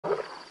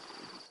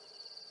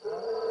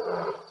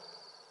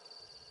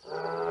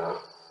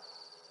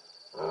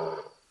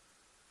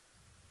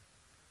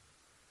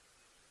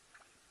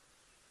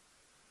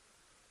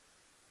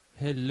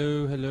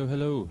Hello, hello,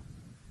 hello.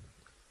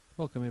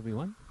 Welcome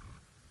everyone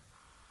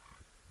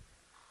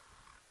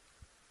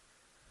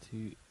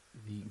to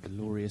the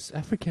glorious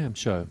Africam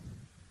show,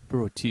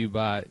 brought to you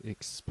by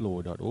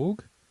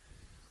explore.org.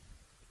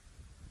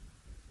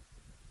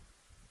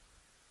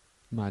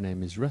 My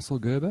name is Russell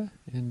Gerber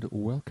and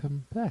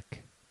welcome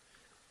back.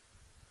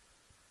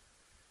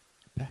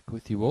 Back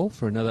with you all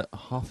for another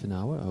half an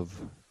hour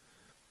of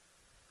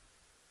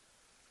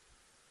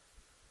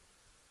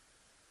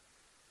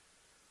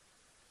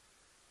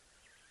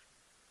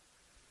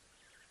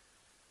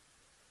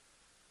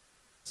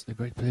It's a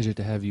great pleasure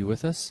to have you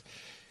with us.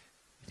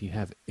 If you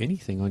have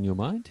anything on your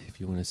mind, if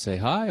you want to say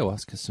hi or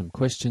ask us some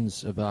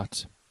questions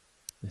about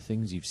the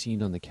things you've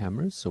seen on the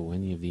cameras or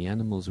any of the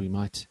animals we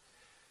might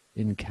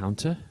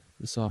encounter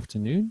this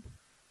afternoon,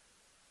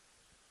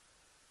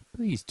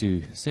 please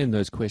do send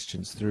those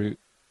questions through.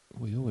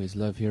 We always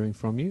love hearing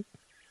from you.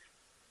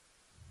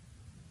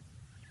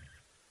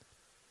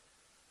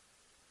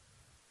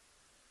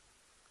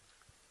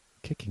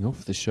 Kicking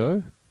off the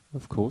show,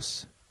 of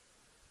course,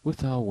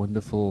 with our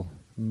wonderful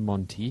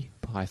Monty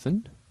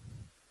Python,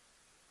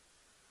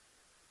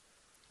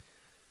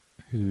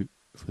 who,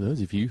 for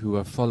those of you who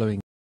are following,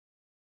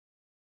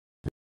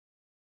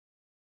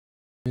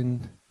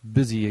 been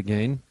busy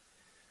again,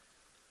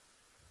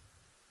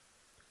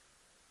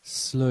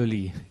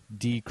 slowly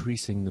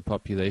decreasing the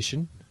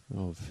population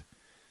of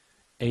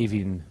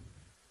avian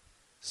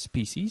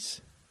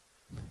species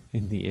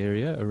in the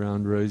area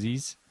around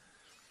Rosie's.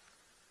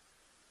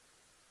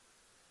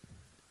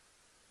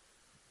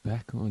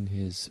 Back on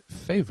his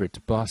favorite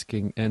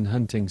basking and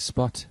hunting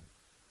spot,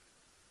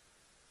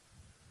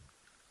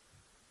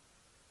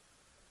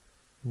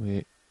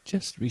 where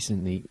just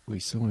recently we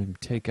saw him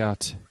take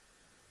out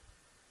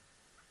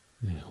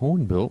a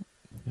hornbill,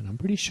 and I'm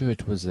pretty sure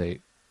it was a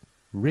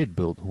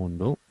red-billed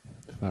hornbill,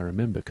 if I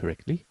remember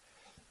correctly,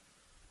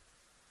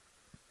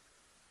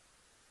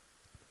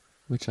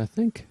 which I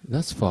think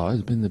thus far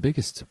has been the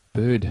biggest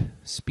bird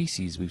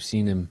species we've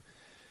seen him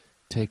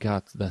take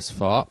out thus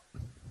far.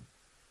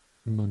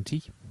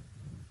 Monty.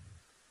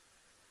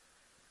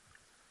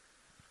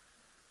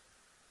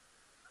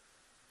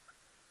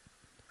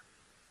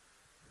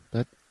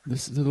 But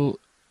this little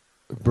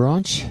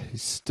branch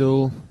is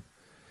still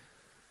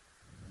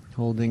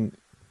holding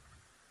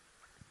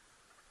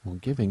or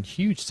giving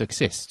huge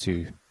success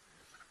to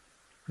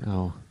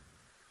our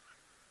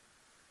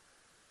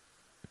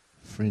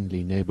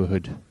friendly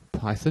neighborhood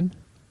python.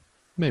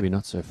 Maybe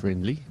not so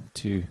friendly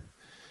to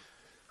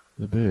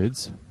the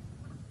birds.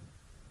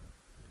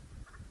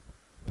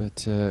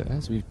 But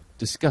as we've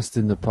discussed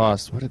in the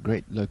past, what a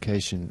great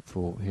location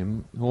for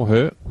him or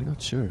her. We're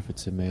not sure if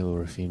it's a male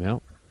or a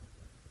female.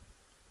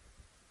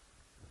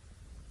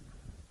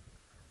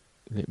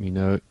 Let me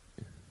know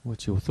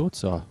what your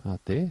thoughts are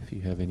out there, if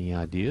you have any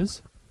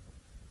ideas.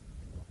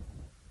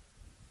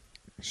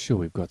 Sure,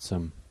 we've got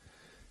some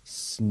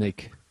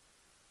snake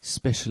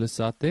specialists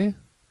out there.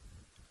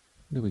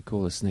 What do we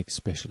call a snake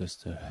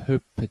specialist? A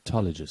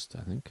herpetologist,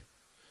 I think.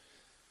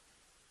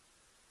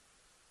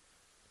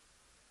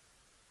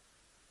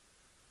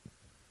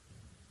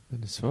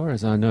 But as far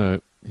as I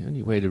know, the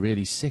only way to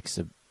really sex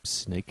a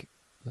snake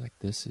like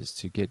this is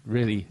to get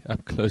really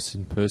up close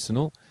and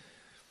personal.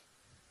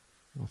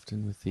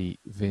 Often with the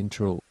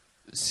ventral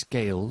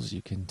scales,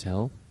 you can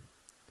tell.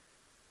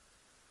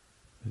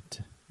 But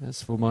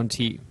as for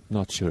Monty,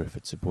 not sure if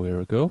it's a boy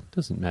or a girl.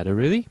 Doesn't matter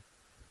really.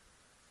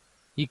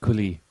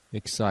 Equally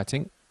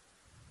exciting.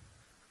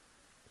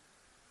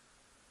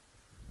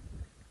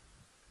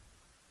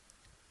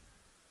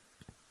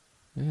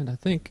 And I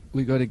think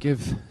we got to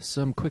give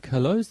some quick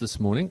hellos this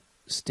morning.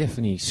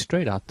 Stephanie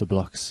straight out the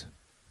blocks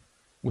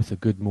with a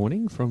good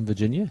morning from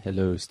Virginia.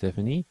 Hello,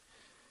 Stephanie.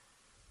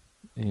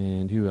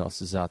 And who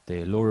else is out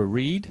there? Laura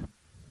Reed.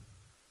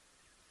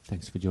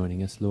 Thanks for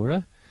joining us,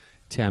 Laura.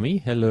 Tammy,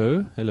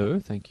 hello. Hello.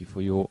 Thank you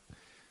for your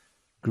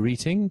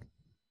greeting.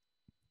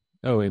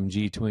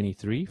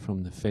 OMG23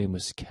 from the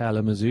famous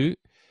Kalamazoo.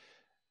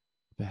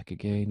 Back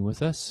again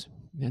with us.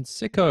 And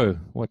Sicko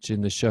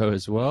watching the show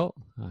as well.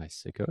 Hi,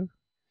 Sicko.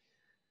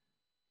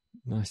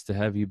 Nice to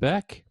have you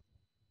back.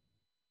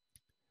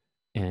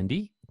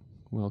 Andy,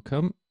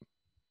 welcome.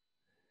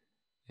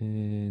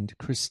 And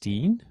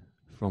Christine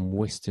from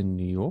Western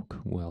New York,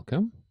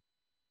 welcome.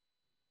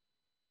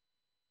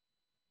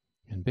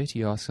 And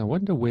Betty asks, I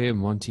wonder where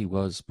Monty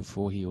was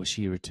before he or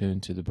she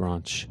returned to the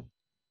branch.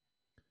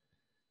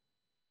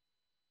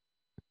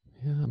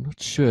 Yeah, I'm not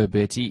sure,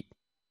 Betty.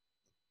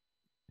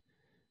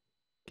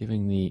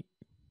 Giving the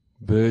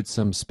bird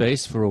some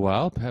space for a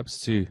while,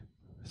 perhaps to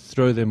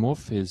throw them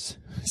off his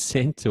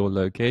scent or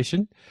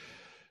location.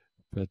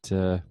 But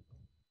of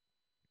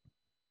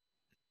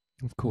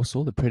course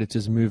all the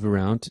predators move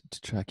around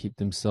to try to keep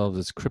themselves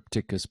as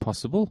cryptic as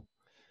possible.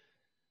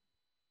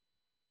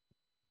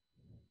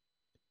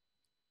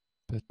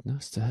 But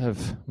nice to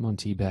have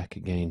Monty back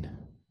again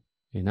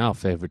in our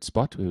favorite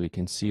spot where we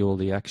can see all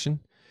the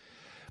action.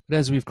 But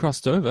as we've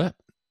crossed over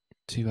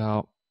to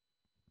our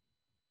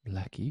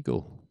Black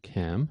Eagle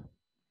cam,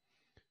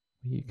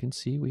 You can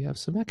see we have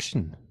some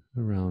action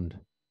around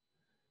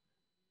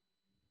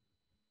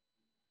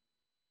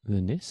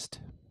the nest,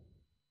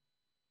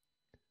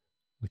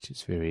 which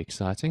is very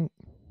exciting.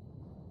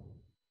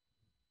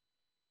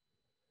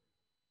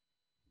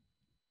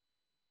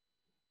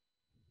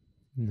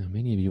 Now,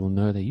 many of you will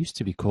know they used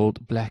to be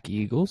called black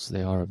eagles.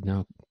 They are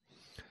now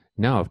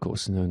of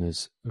course, known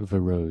as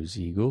Verreaux's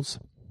eagles.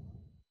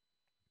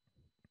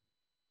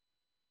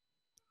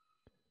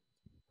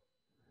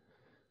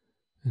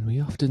 And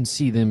we often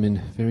see them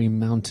in very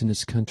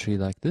mountainous country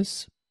like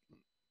this.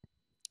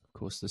 Of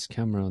course, this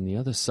camera on the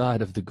other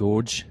side of the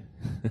gorge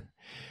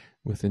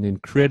with an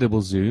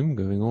incredible zoom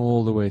going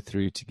all the way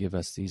through to give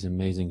us these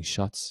amazing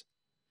shots.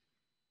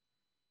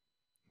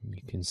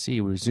 You can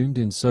see we're zoomed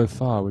in so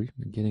far, we're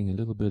getting a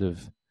little bit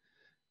of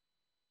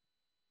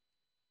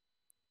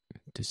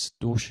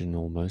distortion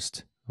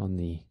almost on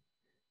the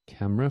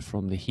camera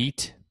from the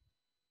heat.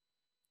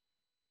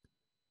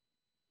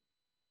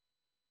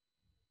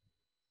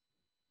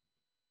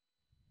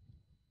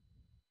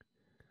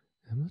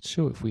 I'm not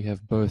sure if we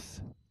have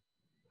both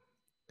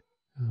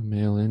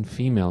male and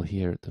female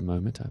here at the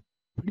moment. I'm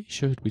pretty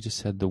sure we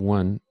just had the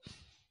one.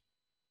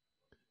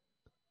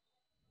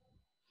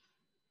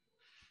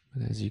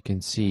 But as you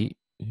can see,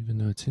 even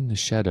though it's in the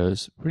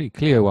shadows, pretty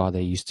clear why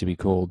they used to be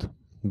called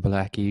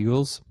black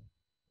eagles.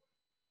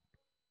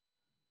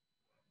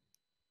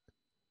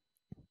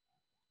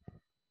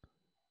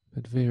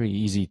 But very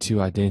easy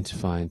to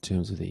identify in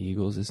terms of the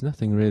eagles. There's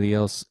nothing really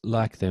else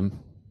like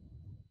them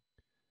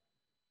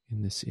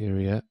in this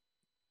area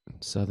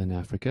in southern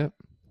Africa.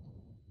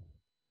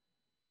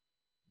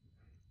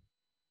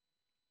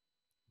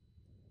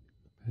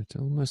 But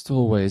almost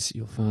always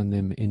you'll find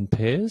them in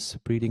pairs,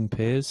 breeding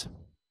pairs.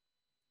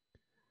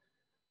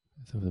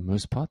 For the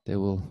most part, they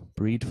will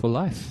breed for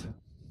life,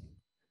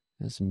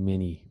 as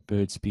many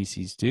bird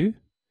species do.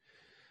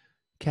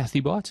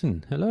 Kathy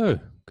Barton, hello.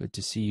 Good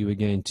to see you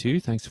again too.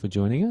 Thanks for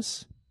joining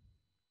us.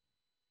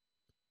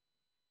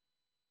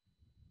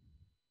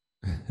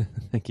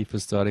 Thank you for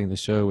starting the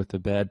show with the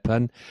bad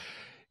pun.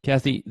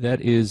 Kathy,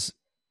 that is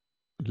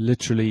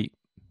literally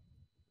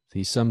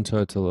the sum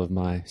total of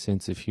my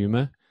sense of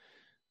humor.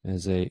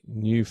 As a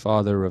new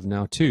father of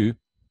now two,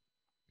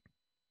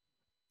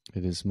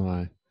 it is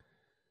my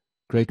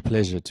great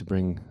pleasure to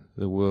bring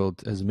the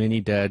world as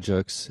many dad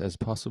jokes as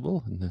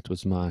possible, and that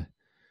was my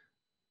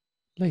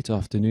late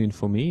afternoon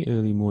for me,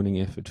 early morning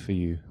effort for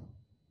you.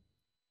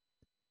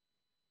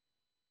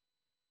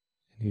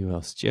 And who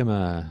else?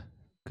 Gemma.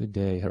 Good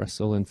day,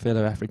 Russell and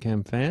fellow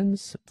Africam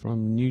fans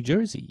from New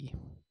Jersey.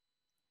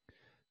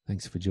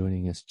 Thanks for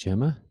joining us,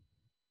 Gemma.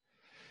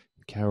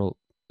 Carol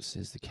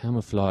says the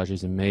camouflage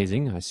is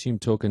amazing. I assume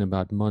talking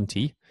about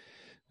Monty.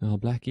 Now,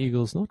 black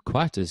eagles not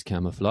quite as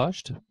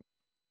camouflaged.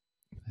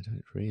 They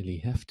don't really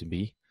have to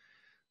be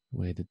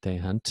the way that they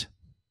hunt.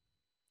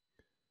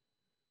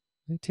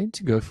 They tend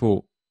to go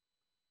for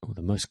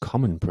the most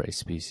common prey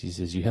species.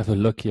 As you have a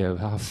look here of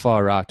how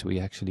far out we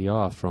actually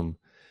are from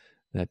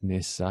that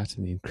nest site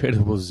and the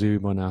incredible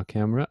zoom on our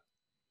camera.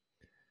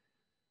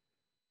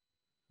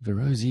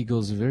 Verreaux's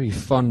eagles are very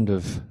fond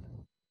of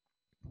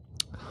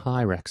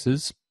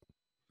hyraxes,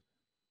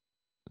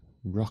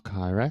 rock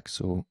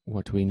hyrax, or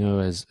what we know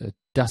as a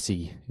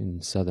dussie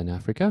in southern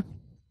Africa.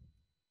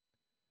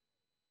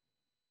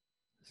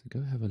 So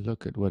go have a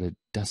look at what a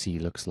dussie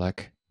looks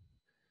like.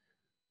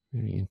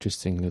 Very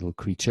interesting little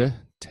creature,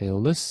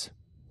 tailless.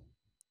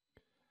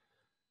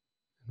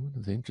 And one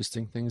of the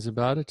interesting things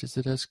about it is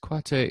it has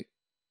quite a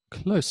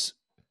close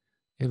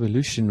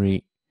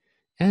evolutionary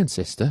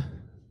ancestor,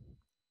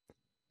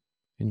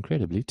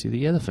 incredibly, to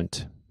the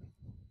elephant.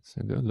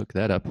 So go look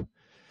that up.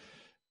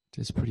 It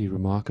is pretty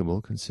remarkable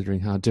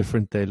considering how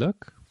different they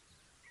look.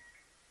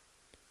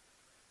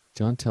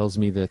 John tells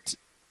me that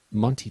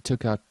Monty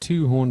took out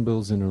 2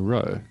 hornbills in a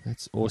row.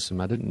 That's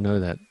awesome. I didn't know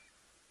that,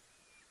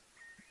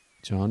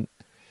 John.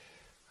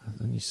 I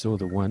only saw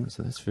the one,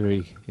 so that's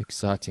very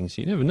exciting.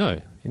 So you never know.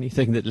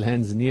 Anything that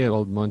lands near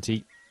old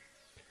Monty,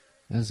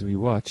 as we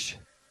watch,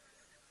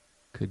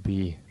 could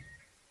be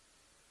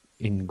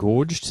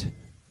engorged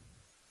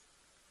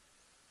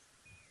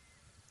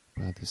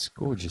by this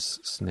gorgeous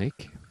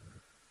snake.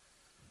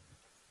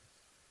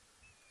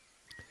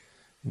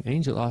 And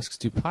Angel asks,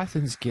 do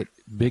pythons get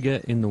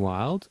bigger in the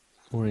wild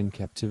or in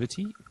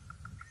captivity?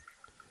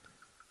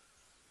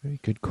 Very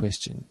good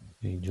question,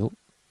 Angel.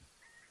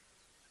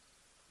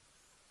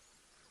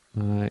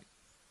 I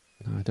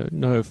don't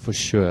know for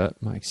sure.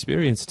 My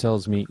experience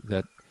tells me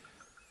that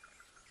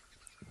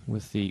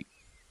with the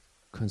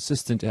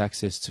consistent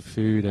access to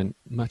food and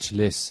much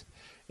less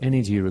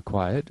energy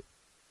required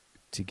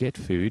to get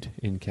food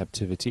in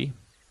captivity,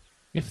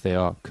 if they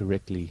are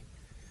correctly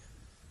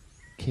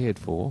cared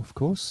for, of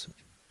course,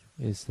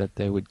 is that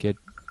they would get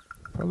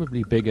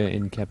probably bigger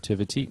in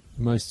captivity.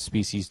 Most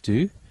species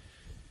do.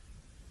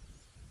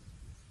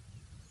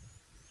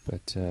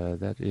 But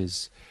that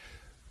is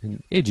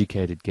an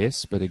educated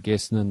guess, but a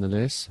guess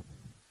nonetheless.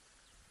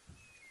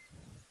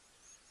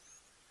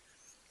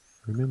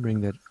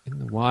 Remembering that in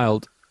the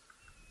wild,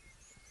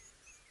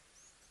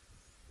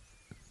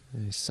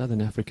 a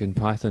southern African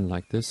python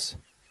like this.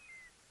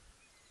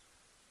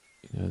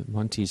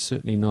 Monty's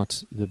certainly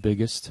not the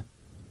biggest.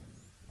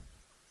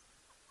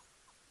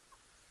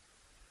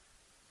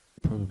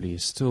 Probably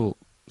still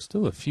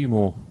a few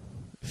more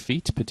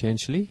feet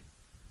potentially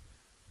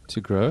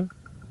to grow.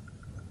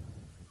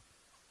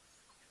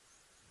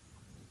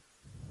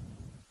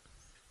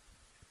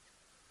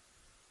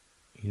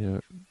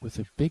 With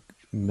a big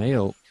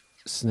male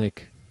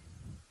snake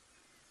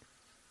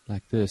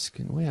like this,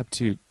 can weigh up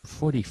to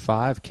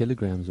 45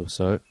 kilograms or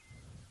so.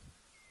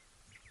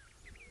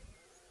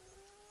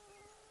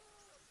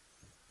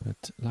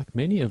 But like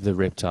many of the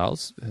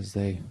reptiles, as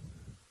they,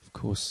 of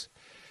course,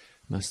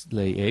 must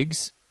lay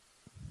eggs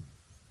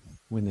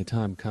when the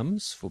time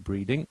comes for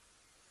breeding,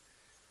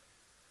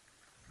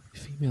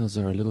 females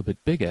are a little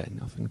bit bigger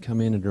and often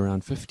come in at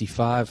around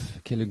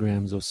 55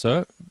 kilograms or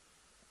so.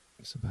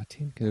 It's about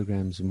 10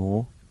 kilograms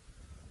more.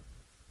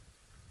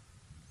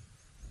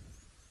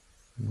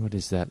 And what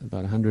is that?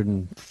 About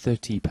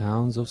 130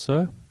 pounds or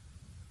so.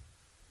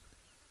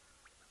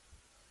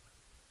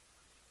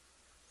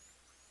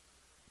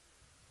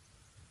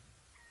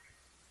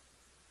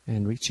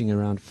 And reaching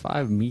around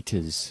 5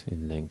 meters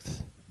in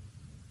length,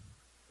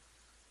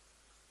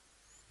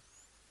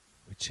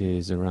 which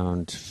is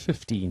around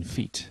 15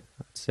 feet,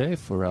 I'd say,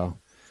 for our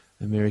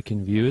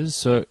American viewers.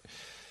 So,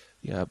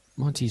 yeah,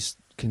 Monty's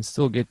can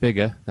still get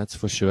bigger, that's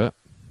for sure.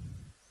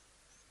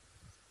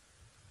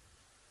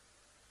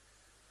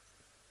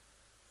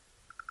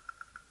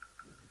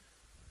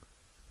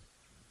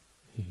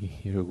 You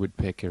hear a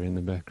woodpecker in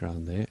the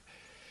background there.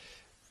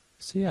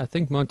 So, yeah, I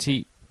think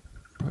Monty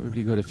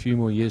probably got a few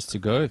more years to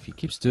go if he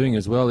keeps doing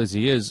as well as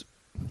he is,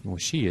 or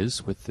she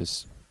is, with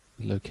this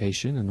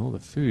location and all the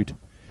food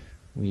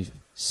we've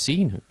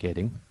seen her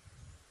getting.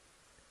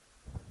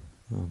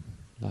 Well,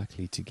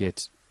 likely to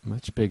get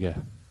much bigger.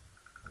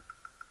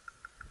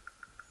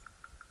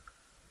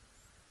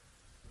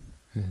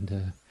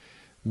 And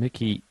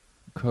Mickey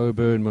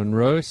Coburn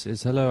Monroe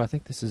says, hello, I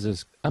think this is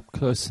as up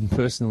close and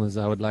personal as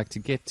I would like to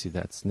get to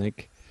that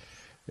snake.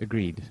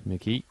 Agreed,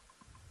 Mickey.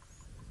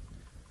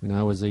 When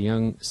I was a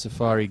young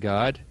safari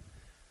guide,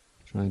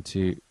 trying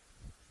to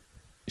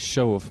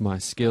show off my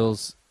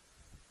skills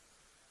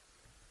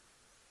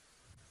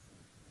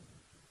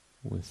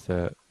with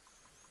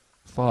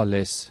far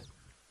less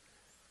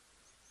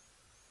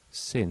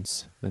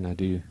sense than I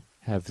do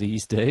have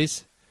these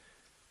days,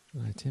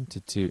 I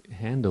attempted to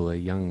handle a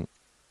young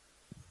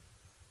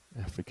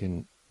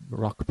African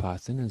rock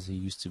python, as he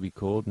used to be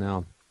called,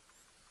 now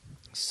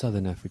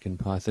southern African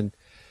python,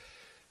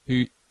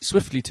 who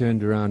swiftly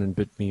turned around and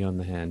bit me on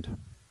the hand.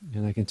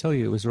 And I can tell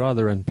you it was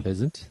rather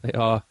unpleasant. They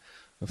are,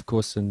 of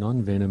course, a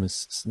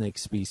non-venomous snake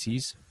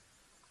species.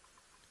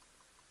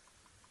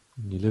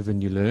 You live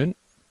and you learn.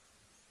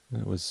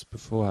 That was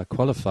before I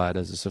qualified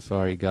as a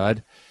safari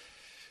guide.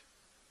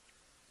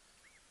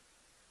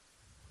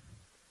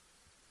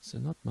 So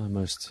not my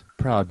most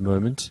proud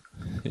moment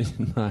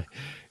in my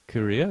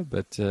career,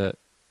 but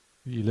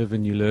you live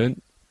and you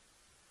learn.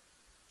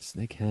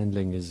 Snake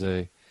handling is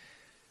a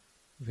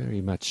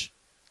very much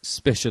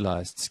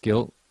specialized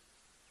skill.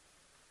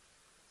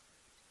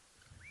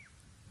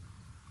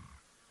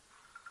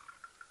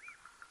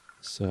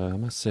 So I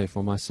must say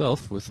for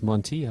myself, with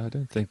Monty, I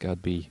don't think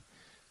I'd be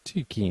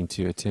too keen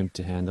to attempt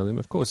to handle him.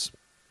 Of course,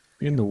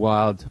 in the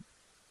wild,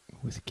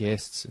 with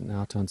guests and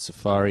out on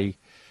safari,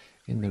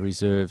 in the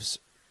reserves,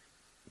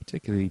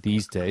 particularly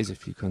these days,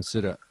 if you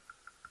consider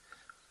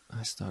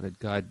I started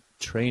guide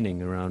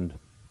training around,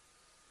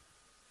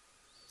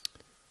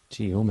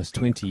 almost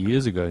 20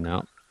 years ago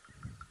now.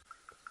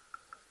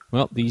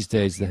 Well, these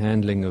days the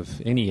handling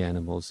of any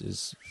animals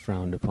is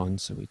frowned upon,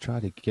 so we try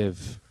to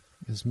give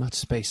as much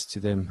space to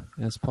them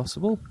as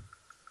possible.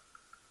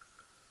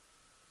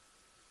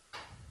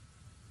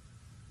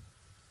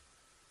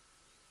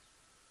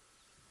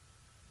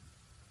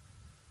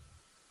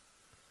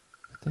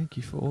 Thank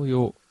you for all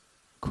your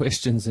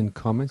questions and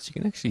comments. You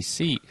can actually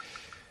see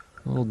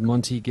old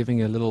Monty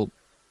giving a little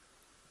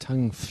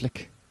tongue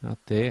flick out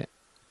there.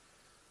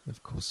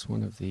 Of course,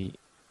 one of the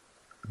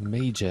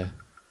major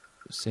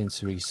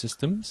sensory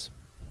systems.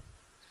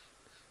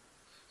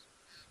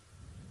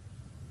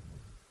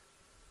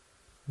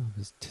 Oh,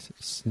 there's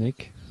a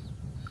snake.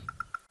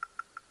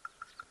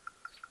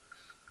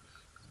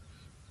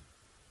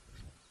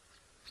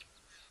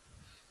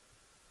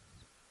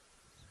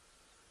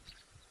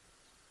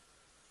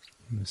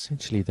 And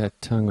essentially that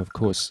tongue, of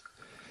course,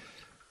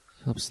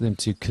 helps them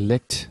to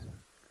collect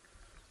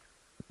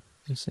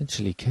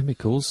essentially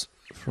chemicals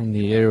from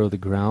the air or the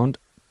ground.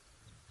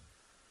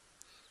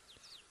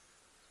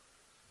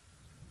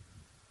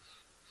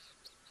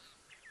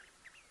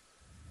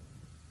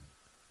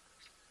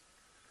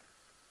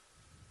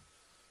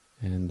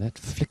 And that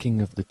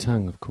flicking of the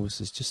tongue, of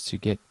course, is just to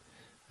get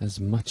as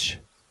much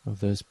of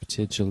those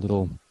potential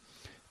little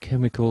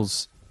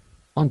chemicals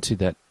onto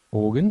that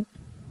organ.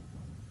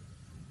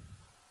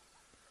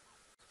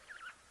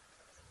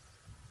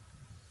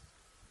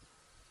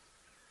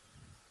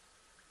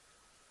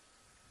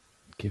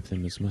 Give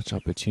them as much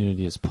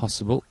opportunity as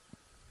possible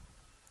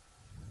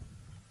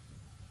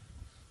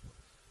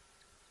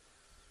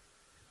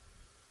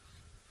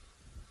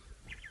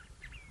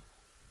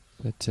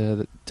But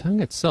the tongue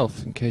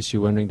itself, in case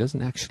you're wondering,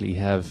 doesn't actually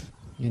have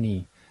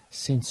any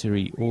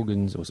sensory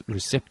organs or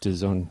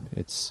receptors on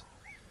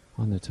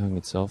the tongue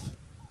itself.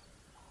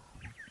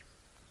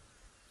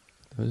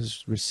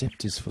 Those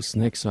receptors for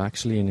snakes are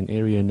actually in an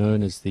area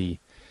known as the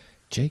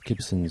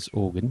Jacobson's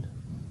organ,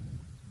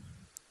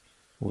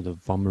 or the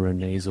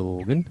vomeronasal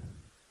organ,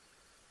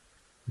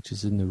 which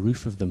is in the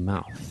roof of the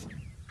mouth.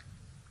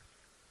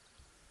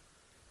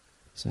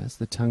 So as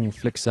the tongue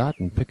flicks out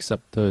and picks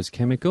up those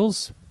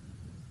chemicals,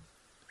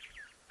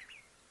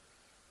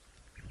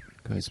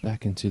 it goes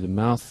back into the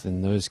mouth,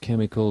 and those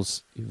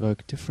chemicals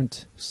evoke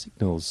different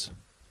signals.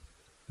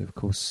 They, of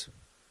course,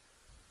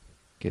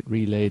 get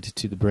relayed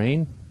to the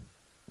brain,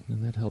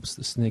 and that helps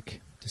the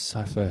snake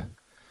decipher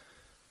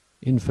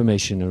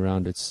information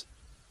around its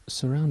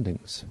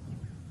surroundings.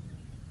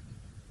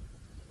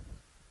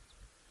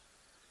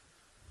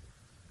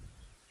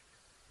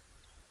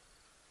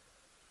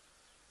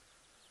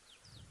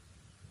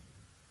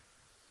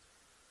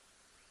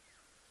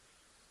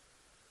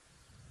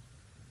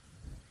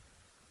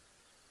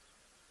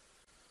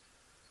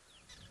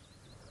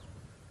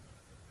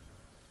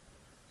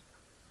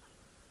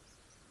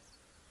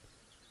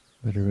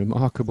 But a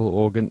remarkable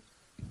organ,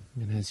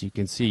 and as you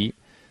can see,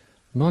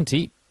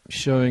 Monty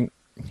showing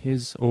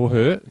his or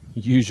her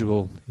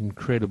usual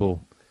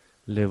incredible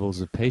levels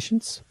of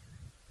patience,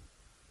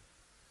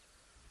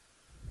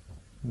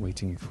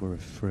 waiting for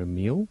a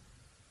meal.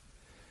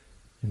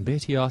 And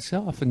Betty asks,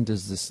 how often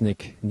does the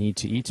snake need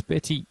to eat?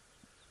 Betty,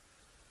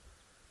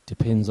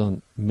 depends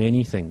on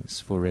many things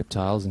for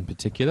reptiles in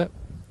particular,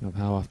 of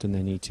how often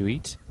they need to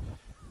eat.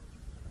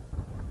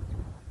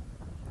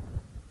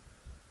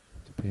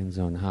 Depends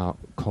on how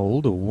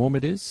cold or warm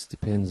it is.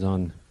 Depends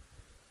on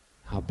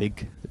how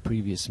big the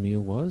previous meal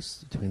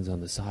was. Depends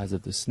on the size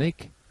of the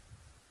snake.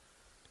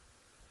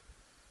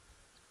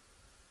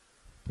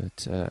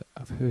 But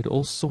I've heard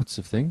all sorts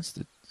of things,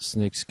 that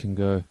snakes can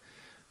go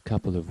a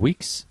couple of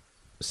weeks,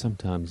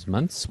 sometimes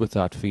months,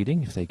 without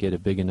feeding if they get a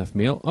big enough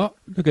meal. Oh,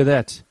 look at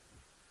that.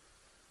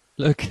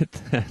 Look at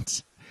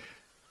that.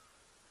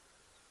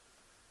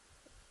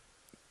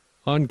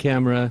 On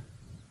camera.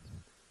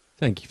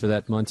 Thank you for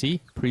that, Monty.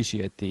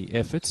 Appreciate the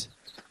effort.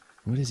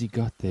 What has he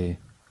got there?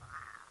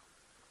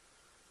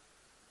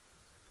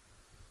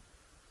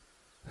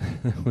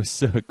 That was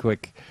so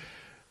quick.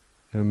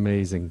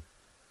 Amazing.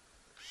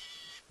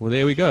 Well,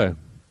 there we go.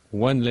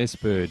 One less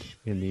bird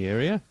in the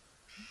area.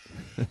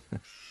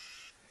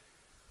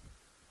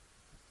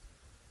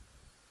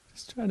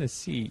 Just trying to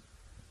see.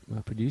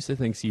 My producer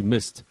thinks he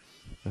missed.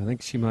 I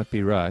think she might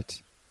be right.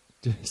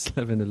 Just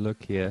having a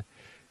look here.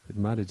 It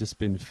might have just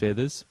been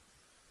feathers.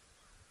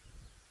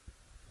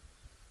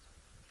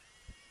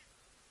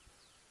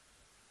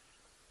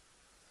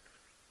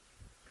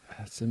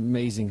 It's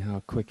amazing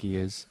how quick he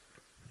is.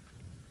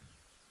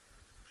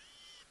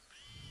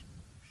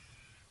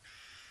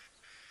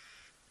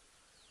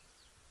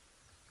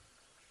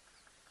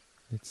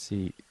 Let's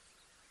see.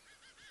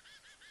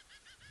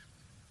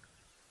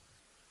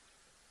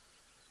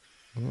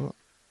 Oh.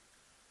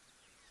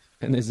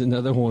 And there's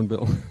another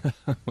hornbill.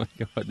 Oh my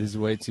god, there's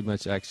way too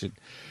much action.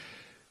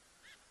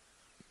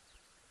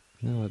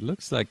 No, it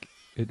looks like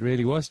it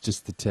really was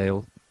just the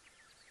tail.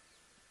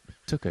 It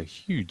took a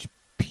huge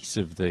piece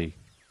of the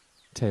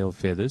tail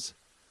feathers.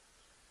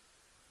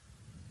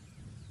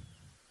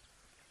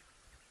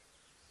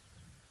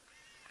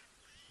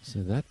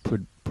 So that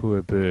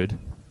poor bird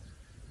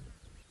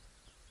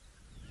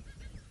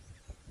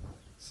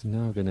is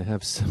now going to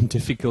have some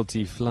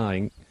difficulty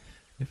flying.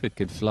 If it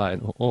could fly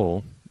at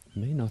all, it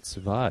may not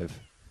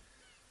survive.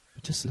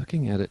 But just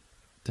looking at it,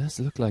 does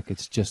look like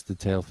it's just the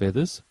tail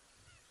feathers.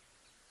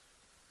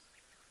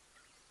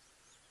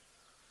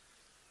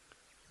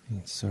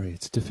 Sorry,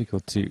 it's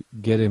difficult to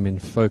get him in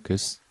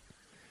focus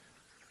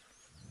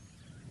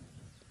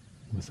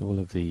with all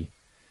of the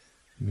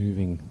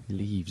moving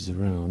leaves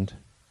around.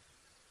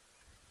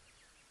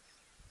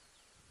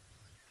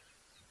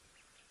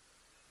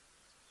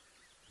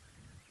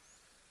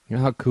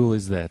 How cool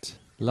is that?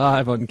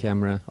 Live on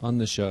camera, on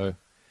the show.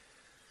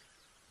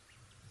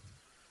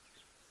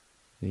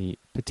 The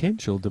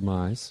potential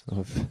demise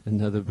of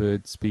another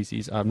bird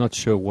species. I'm not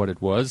sure what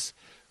it was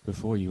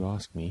before you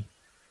ask me.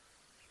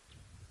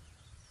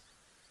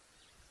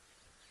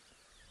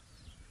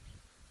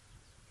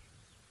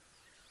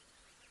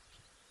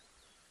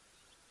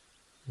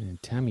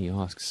 And Tammy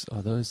asks,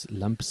 are those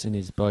lumps in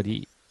his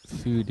body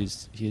food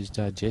he is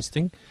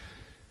digesting?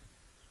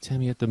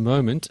 Tammy, at the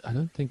moment, I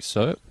don't think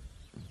so.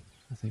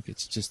 I think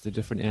it's just the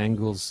different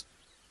angles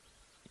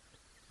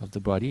of the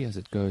body as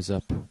it goes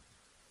up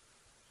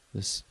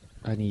this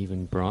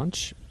uneven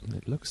branch.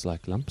 It looks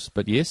like lumps,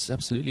 but yes,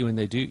 absolutely, when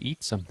they do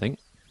eat something,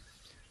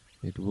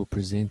 it will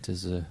present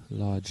as a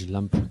large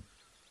lump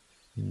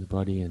in the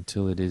body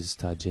until it is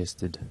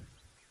digested.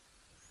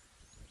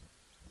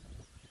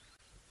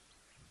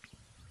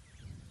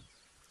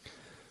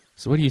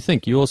 So what do you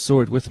think? You all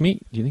saw it with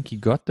me. Do you think he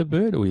got the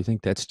bird, or do you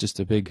think that's just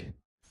a big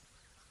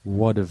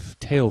wad of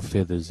tail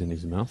feathers in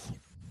his mouth?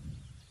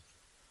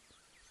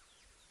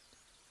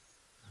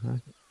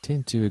 I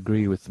tend to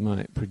agree with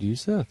my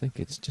producer. I think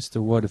it's just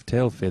a wad of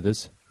tail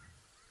feathers.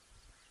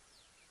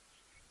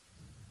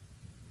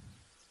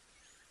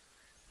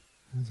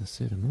 As I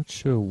said, I'm not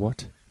sure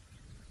what.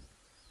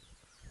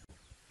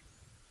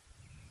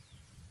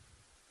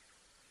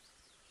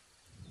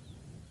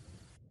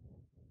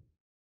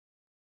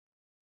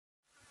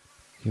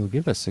 He'll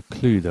give us a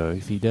clue, though.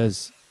 If he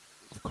does,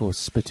 of course,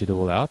 spit it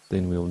all out,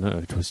 then we'll know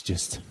it was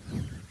just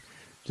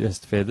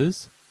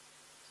feathers.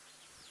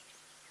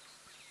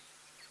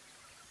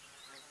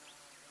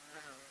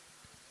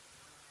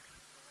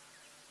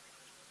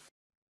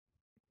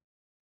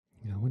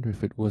 I wonder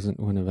if it wasn't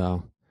one of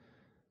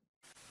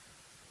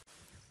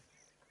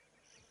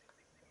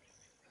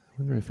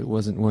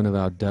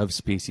our... dove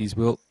species.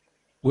 We'll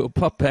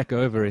pop back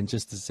over in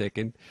just a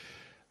second.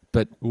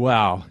 But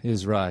wow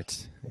is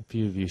right. A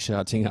few of you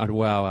shouting out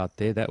wow out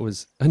there. That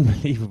was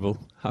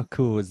unbelievable. How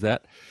cool was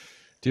that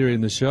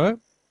during the show?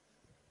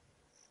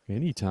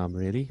 Anytime,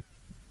 really.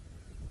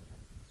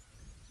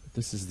 But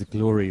this is the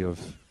glory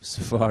of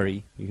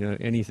safari. You know,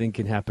 anything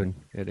can happen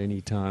at any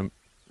time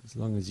as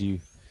long as you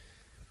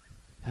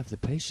have the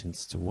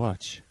patience to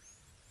watch.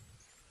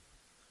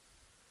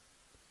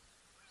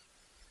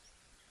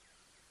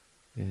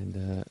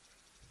 And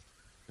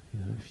you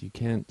know, if you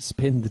can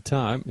spend the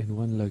time in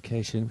one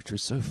location, which we're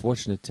so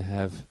fortunate to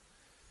have.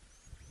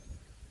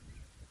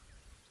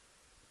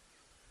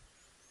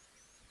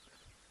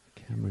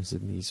 Cameras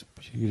in these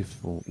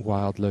beautiful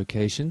wild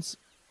locations.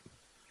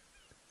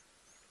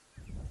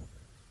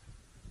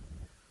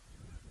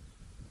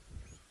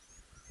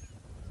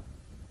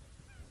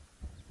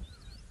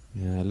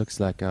 Yeah, it looks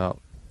like our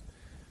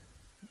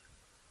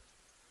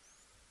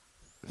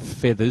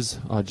feathers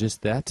are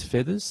just that,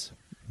 feathers.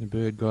 The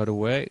bird got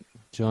away.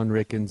 John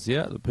reckons,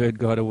 yeah, the bird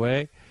got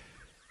away.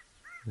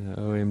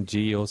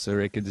 OMG also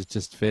reckons it's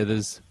just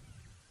feathers.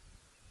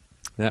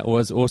 That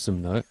was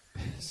awesome, though.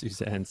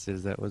 Suzanne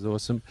says that was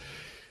awesome.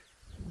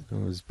 It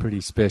was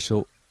pretty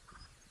special.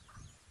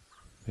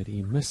 But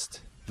he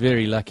missed.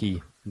 Very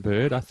lucky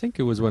bird. I think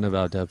it was one of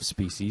our dove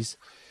species.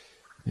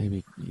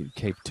 Maybe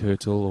Cape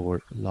turtle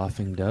or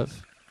laughing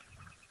dove.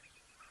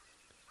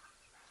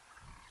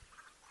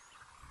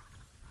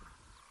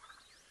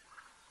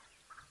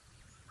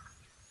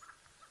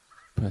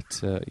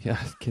 But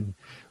yeah, it can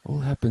all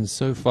happen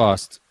so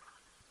fast.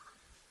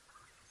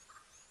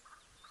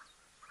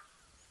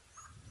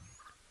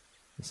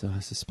 So I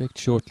suspect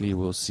shortly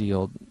we'll see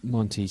old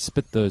Monty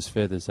spit those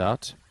feathers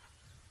out.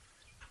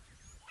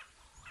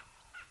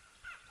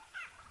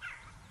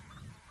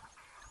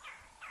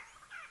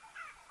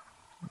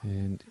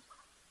 And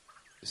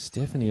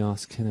Stephanie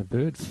asks, can a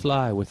bird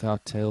fly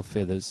without tail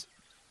feathers?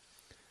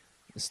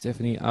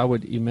 Stephanie, I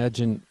would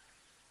imagine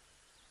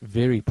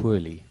very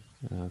poorly.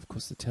 Of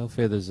course, the tail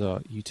feathers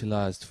are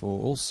utilized for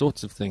all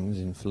sorts of things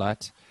in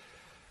flight,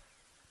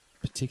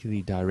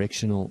 particularly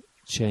directional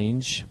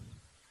change.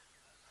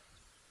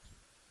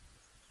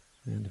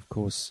 And of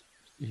course,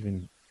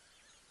 even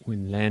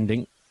when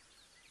landing,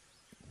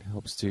 it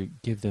helps to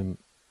give them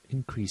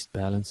increased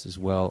balance as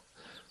well.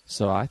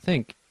 So I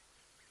think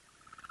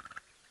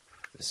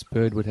this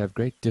bird would have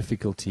great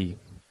difficulty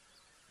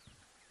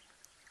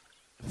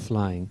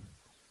flying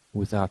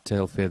without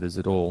tail feathers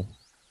at all.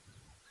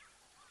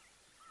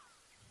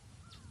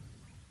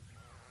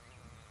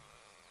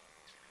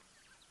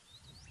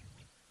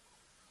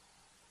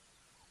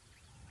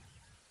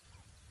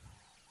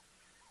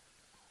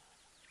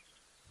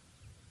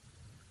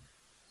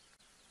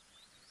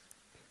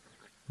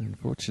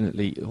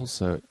 Unfortunately,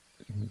 also,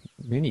 in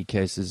many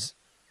cases,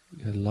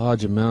 a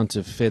large amount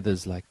of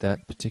feathers like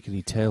that,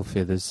 particularly tail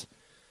feathers,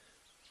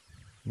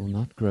 will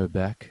not grow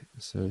back.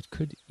 So it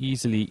could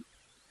easily,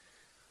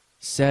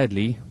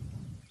 sadly,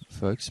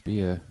 folks,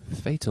 be a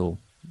fatal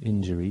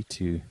injury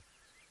to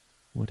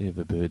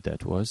whatever bird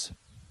that was.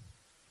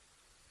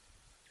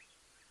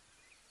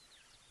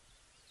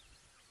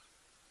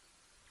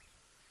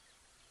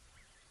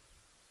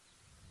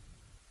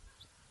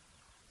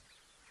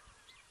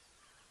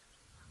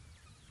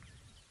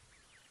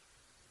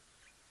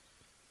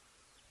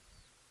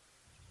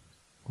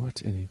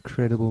 What an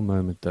incredible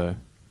moment, though.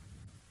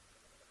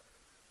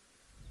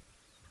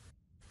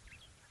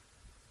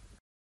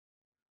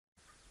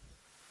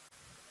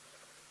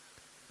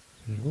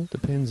 It all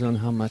depends on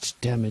how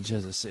much damage,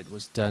 as I said,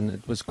 was done.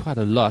 It was quite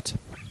a lot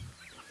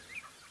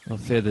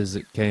of feathers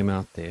that came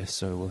out there,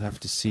 so we'll have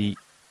to see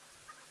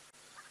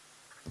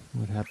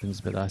what happens.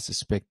 But I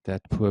suspect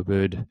that poor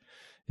bird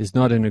is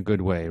not in a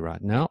good way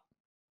right now.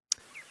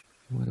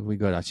 What have we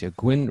got out here?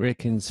 Gwyn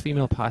reckons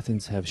female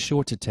pythons have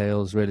shorter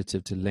tails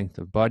relative to length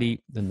of body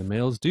than the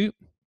males do.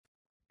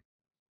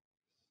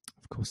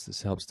 Of course,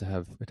 this helps to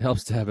have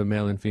a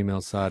male and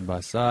female side by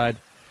side.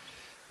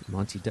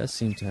 Monty does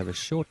seem to have a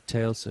short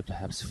tail, so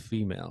perhaps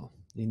female.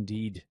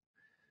 Indeed.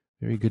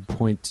 Very good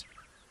point,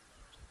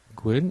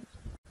 Gwyn.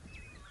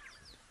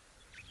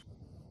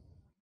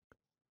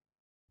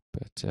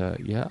 But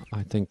yeah,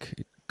 I think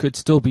it could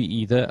still be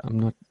either. I'm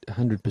not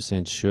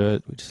 100% sure.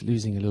 We're just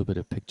losing a little bit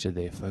of picture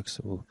there, folks.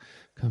 So we'll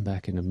come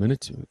back in a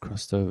minute. We've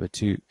crossed over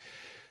to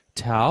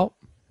towel.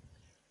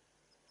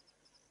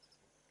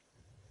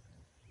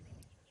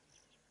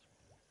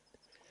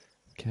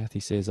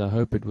 Kathy says, I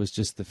hope it was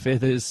just the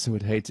feathers.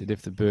 Would hate it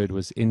if the bird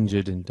was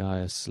injured and die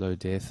a slow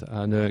death.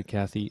 I know,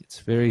 Kathy, it's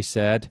very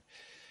sad.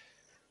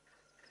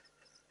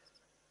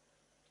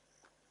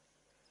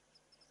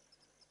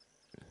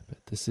 But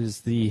this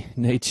is the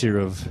nature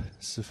of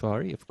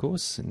safari, of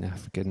course, and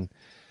African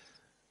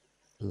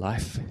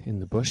life in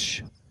the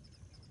bush.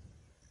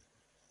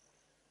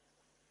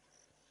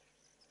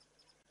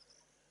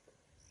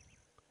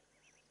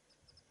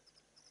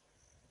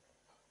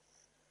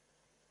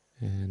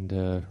 And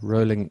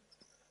Rolling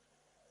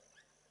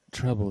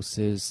Trouble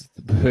says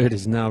the bird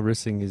is now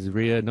risking his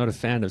rear. Not a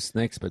fan of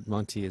snakes, but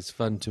Monty is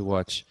fun to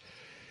watch.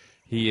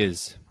 He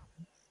is.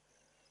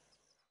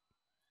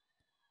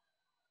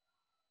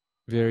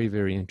 Very,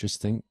 very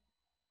interesting.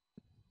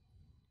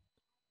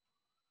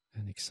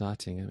 And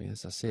exciting. I mean,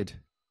 as I said,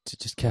 to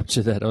just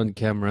capture that on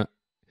camera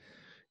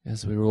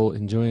as we're all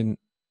enjoying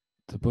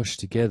the bush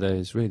together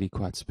is really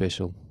quite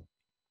special.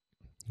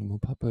 And we'll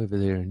pop over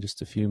there in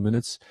just a few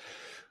minutes.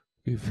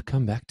 We've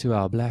come back to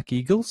our black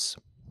eagles.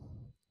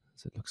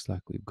 So it looks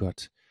like we've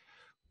got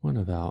one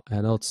of our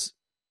adults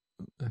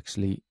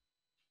actually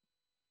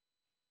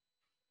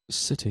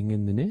sitting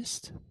in the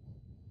nest.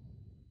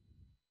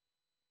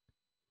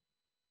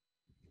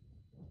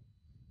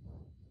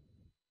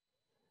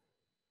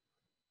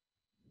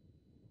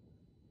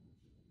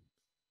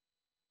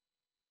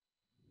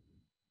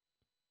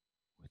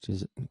 Which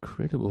is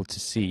incredible to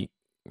see.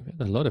 We've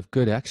had a lot of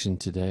good action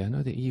today. I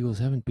know the eagles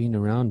haven't been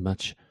around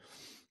much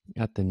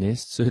at the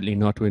nest, certainly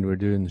not when we're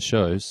doing the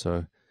shows,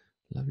 so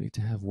lovely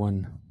to have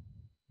one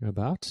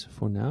about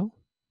for now.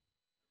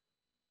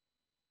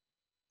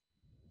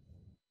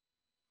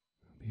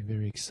 It'll be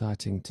very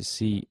exciting to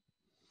see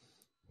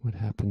what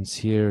happens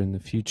here in the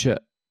future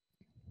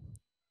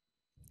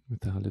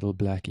with our little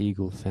black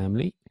eagle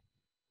family.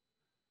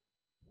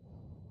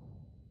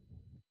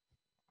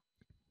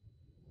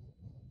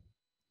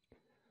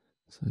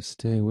 So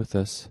stay with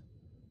us.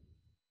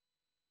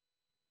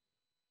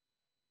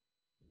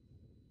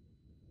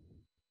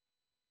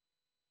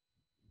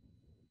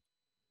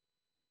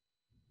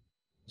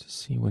 To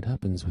see what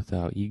happens with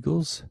our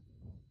eagles.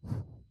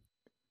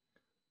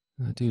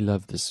 I do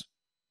love this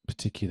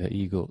particular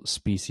eagle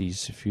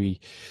species.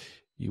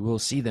 You will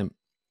see them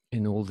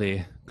in all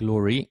their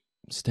glory,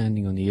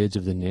 standing on the edge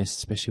of the nest,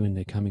 especially when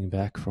they're coming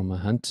back from a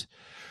hunt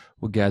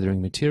or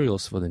gathering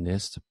materials for the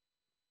nest.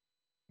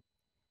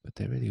 But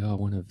they really are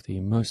one of the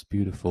most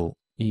beautiful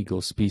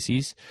eagle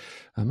species.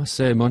 I must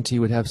say Monty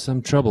would have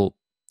some trouble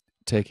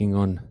taking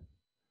on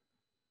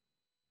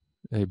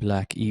a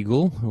black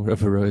eagle or a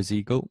rose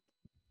eagle.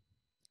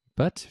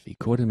 But if he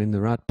caught him in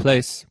the right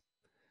place,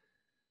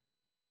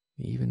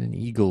 even an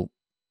eagle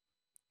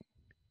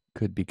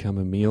could become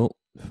a meal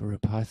for a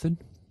python.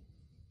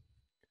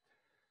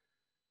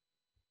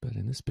 But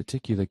in this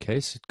particular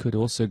case, it could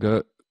also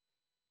go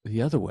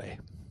the other way.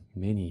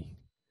 Many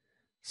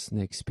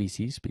snake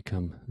species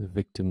become the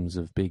victims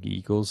of big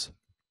eagles.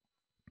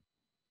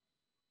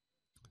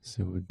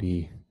 So it would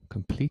be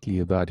completely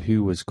about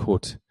who was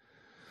caught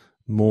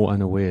more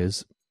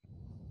unawares.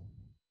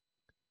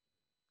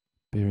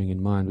 Bearing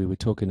in mind we were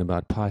talking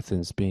about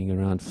pythons being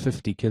around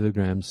 50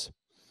 kilograms.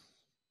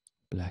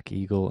 Black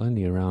eagle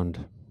only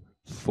around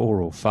 4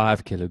 or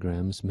 5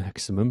 kilograms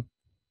maximum.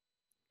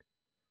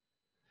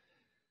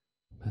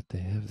 But they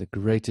have the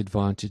great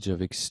advantage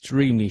of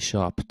extremely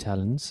sharp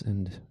talons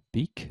and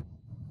beak.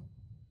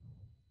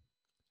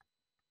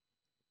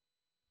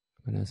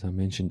 But as I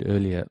mentioned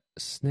earlier,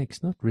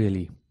 snake's not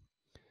really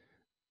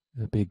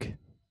a big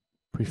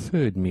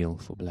preferred meal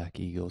for black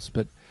eagles.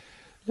 But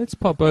let's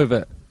pop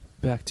over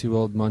back to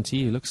old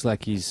Monty. He looks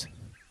like he's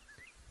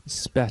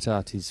spat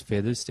out his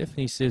feathers.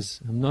 Stephanie says,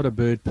 I'm not a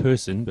bird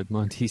person, but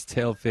Monty's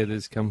tail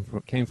feathers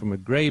came from a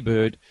grey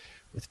bird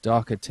with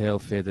darker tail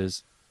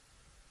feathers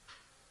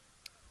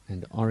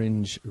and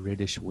orange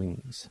reddish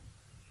wings.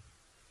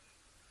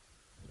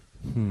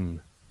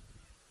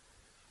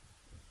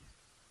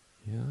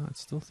 Yeah, I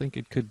still think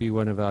it could be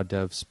one of our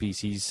dove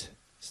species,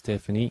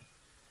 Stephanie.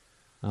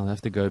 I'll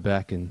have to go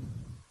back and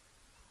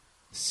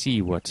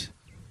see what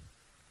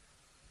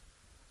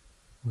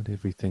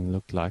everything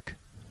looked like.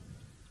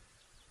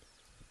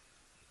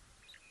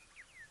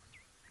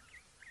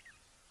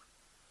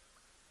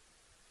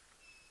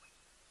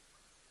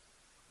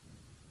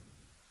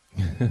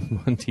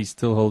 Monty's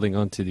still holding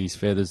on to these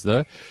feathers,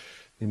 though,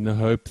 in the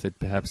hope that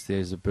perhaps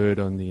there's a bird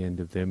on the end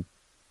of them.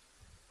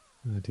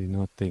 I do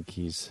not think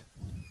he's,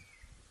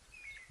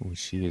 or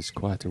she is,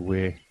 quite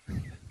aware.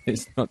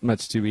 There's not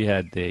much to be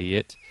had there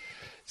yet.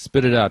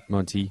 Spit it out,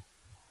 Monty.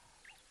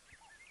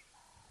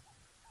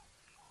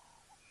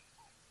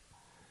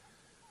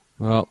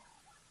 Well,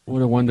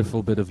 what a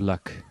wonderful bit of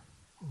luck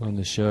on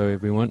the show,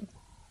 everyone.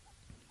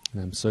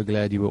 And I'm so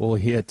glad you were all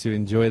here to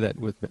enjoy that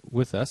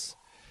with us.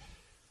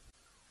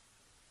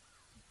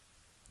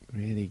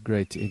 Really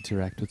great to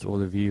interact with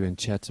all of you and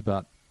chat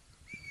about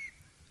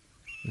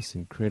this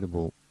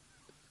incredible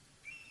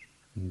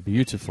and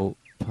beautiful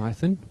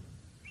python.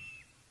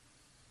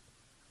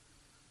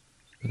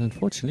 And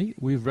unfortunately,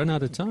 we've run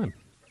out of time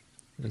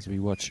as we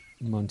watch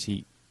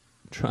Monty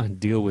try and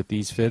deal with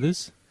these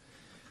feathers.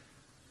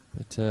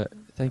 But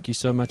thank you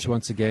so much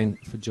once again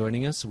for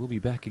joining us. We'll be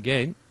back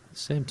again,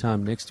 same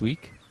time next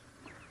week,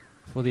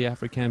 for the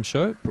Africam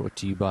show, brought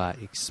to you by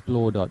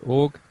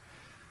explore.org.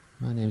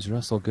 My name's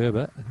Russell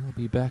Gerber, and I'll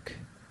be back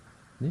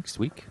next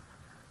week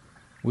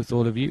with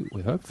all of you,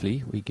 where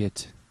hopefully we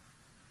get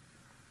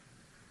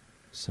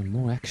some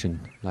more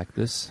action like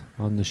this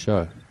on the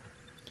show.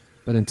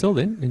 But until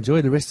then,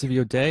 enjoy the rest of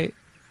your day.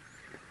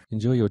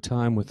 Enjoy your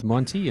time with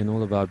Monty and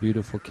all of our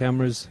beautiful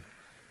cameras.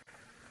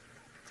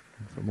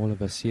 And from all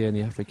of us here in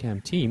the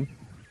Africam team,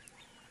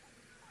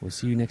 we'll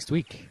see you next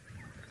week.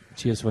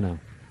 Cheers for now.